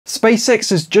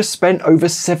SpaceX has just spent over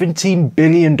 $17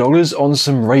 billion on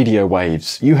some radio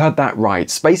waves. You heard that right.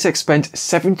 SpaceX spent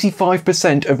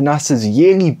 75% of NASA's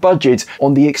yearly budget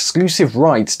on the exclusive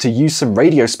rights to use some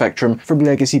radio spectrum from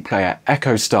legacy player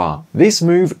EchoStar. This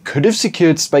move could have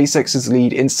secured SpaceX's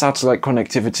lead in satellite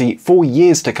connectivity for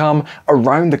years to come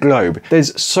around the globe.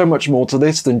 There's so much more to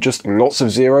this than just lots of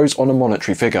zeros on a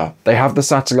monetary figure. They have the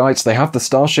satellites, they have the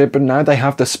Starship, and now they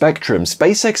have the spectrum.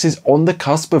 SpaceX is on the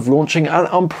cusp of launching an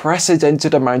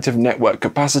unprecedented amount of network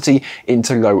capacity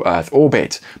into low Earth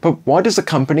orbit. But why does the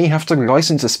company have to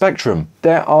license a spectrum?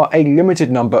 There are a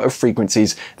limited number of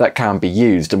frequencies that can be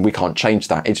used, and we can't change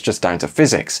that, it's just down to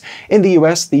physics. In the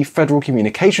US, the Federal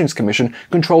Communications Commission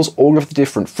controls all of the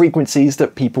different frequencies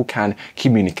that people can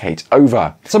communicate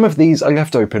over. Some of these are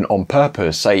left open on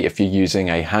purpose, say if you're using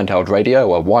a handheld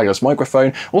radio, a wireless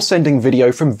microphone, or sending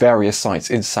video from various sites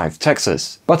in South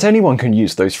Texas. But anyone can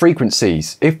use those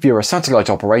frequencies. If you're a satellite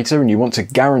operator and you want to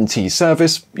guarantee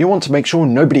service, you want to make sure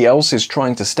nobody else is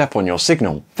trying to step on your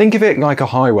signal. Think of it like a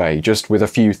highway, just with a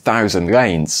few thousand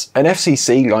lanes. An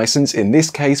FCC license in this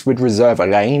case would reserve a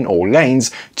lane or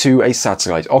lanes to a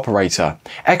satellite operator.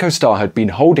 EchoStar had been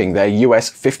holding their US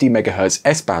 50 MHz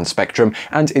S-band spectrum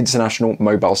and international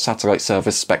mobile satellite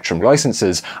service spectrum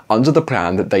licenses under the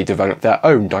plan that they develop their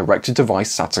own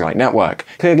direct-to-device satellite network.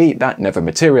 Clearly, that never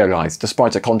materialized,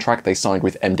 despite a contract they signed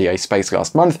with MDA Space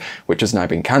last month, which has now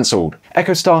been cancelled.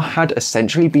 EchoStar had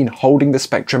essentially been holding the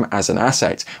spectrum as an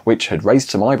asset, which had raised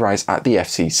some eyebrows at the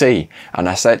FCC, an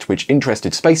asset which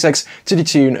interested SpaceX to the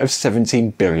tune of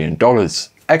 $17 billion.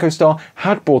 EchoStar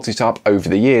had bought it up over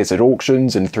the years at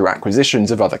auctions and through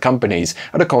acquisitions of other companies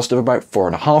at a cost of about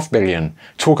 $4.5 billion.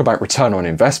 Talk about return on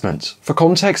investment. For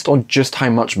context on just how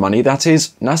much money that is,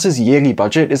 NASA's yearly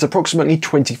budget is approximately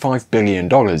 $25 billion.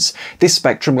 This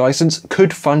spectrum license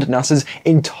could fund NASA's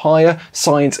entire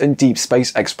science and deep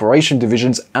space exploration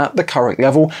divisions at the current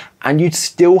level, and you'd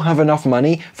still have enough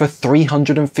money for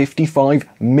 355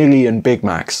 million Big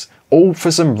Macs. All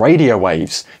for some radio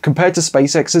waves. Compared to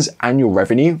SpaceX's annual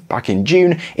revenue, back in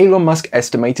June, Elon Musk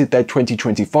estimated their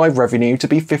 2025 revenue to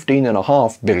be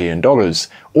 $15.5 billion.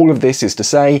 All of this is to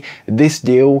say, this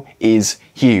deal is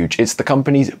huge. It's the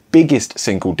company's biggest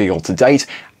single deal to date,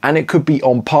 and it could be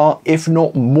on par, if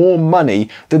not more money,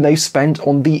 than they've spent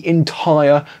on the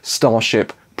entire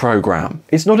Starship program.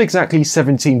 It's not exactly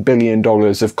 $17 billion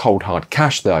of cold hard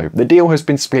cash though. The deal has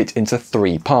been split into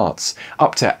three parts.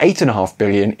 Up to $8.5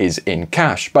 billion is in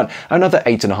cash, but another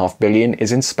 $8.5 billion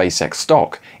is in SpaceX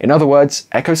stock. In other words,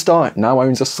 EchoStar now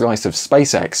owns a slice of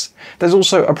SpaceX. There's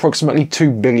also approximately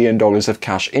 $2 billion of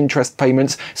cash interest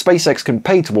payments SpaceX can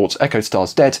pay towards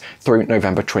EchoStar's debt through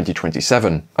November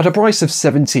 2027. At a price of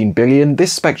 $17 billion,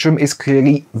 this spectrum is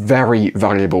clearly very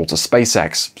valuable to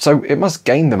SpaceX, so it must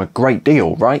gain them a great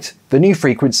deal, right? The new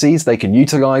frequencies they can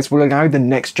utilize will allow the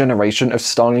next generation of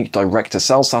Starlink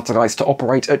direct-to-cell satellites to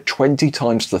operate at 20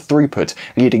 times the throughput,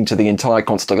 leading to the entire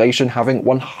constellation having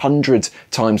 100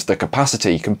 times the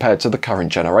capacity compared to the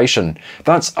current generation.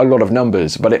 That's a lot of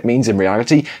numbers, but it means in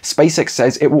reality, SpaceX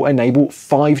says it will enable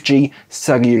 5G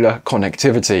cellular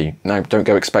connectivity. Now, don't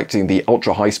go expecting the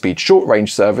ultra-high-speed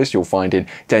short-range service you'll find in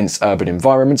dense urban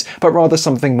environments, but rather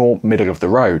something more middle of the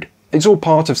road. It's all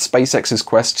part of SpaceX's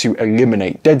quest to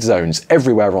eliminate dead zones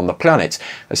everywhere on the planet,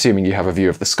 assuming you have a view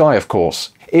of the sky, of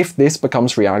course. If this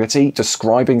becomes reality,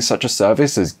 describing such a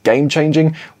service as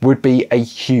game-changing would be a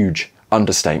huge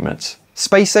understatement.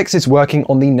 SpaceX is working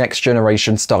on the next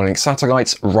generation Starlink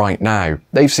satellites right now.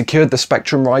 They've secured the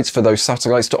spectrum rights for those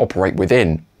satellites to operate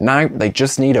within. Now they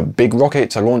just need a big rocket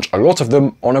to launch a lot of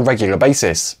them on a regular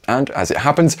basis. And as it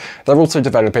happens, they're also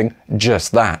developing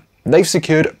just that. They've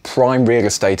secured prime real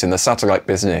estate in the satellite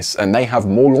business, and they have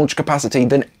more launch capacity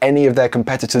than any of their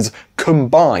competitors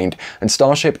combined, and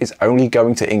Starship is only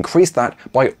going to increase that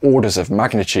by orders of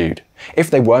magnitude.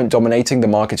 If they weren't dominating the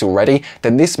market already,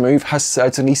 then this move has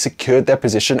certainly secured their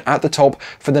position at the top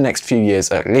for the next few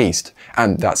years at least.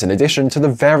 And that's in addition to the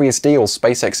various deals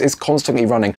SpaceX is constantly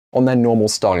running on their normal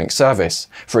Starlink service.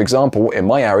 For example, in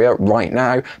my area right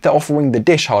now, they're offering the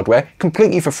dish hardware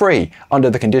completely for free, under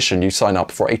the condition you sign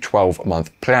up for a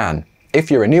 12-month plan.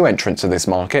 If you're a new entrant to this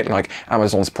market, like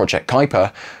Amazon's Project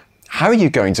Kuiper, how are you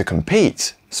going to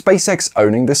compete? SpaceX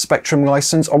owning this spectrum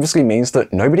license obviously means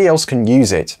that nobody else can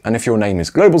use it, and if your name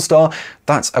is Globalstar,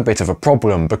 that's a bit of a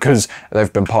problem because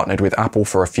they've been partnered with Apple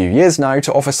for a few years now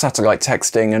to offer satellite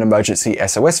texting and emergency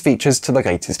SOS features to the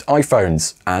latest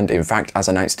iPhones, and in fact, as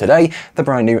announced today, the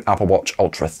brand new Apple Watch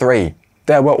Ultra 3.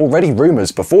 There were already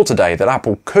rumours before today that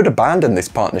Apple could abandon this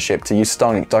partnership to use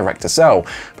Starlink direct-to-cell,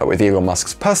 but with Elon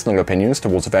Musk's personal opinions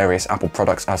towards various Apple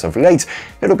products as of late,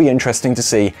 it'll be interesting to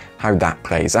see how that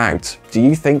plays out. Do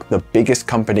you think the biggest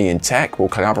company in tech will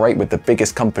collaborate with the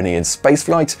biggest company in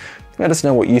spaceflight? Let us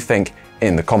know what you think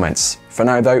in the comments. For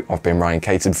now though, I've been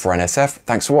Caton for NSF,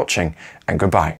 thanks for watching, and goodbye.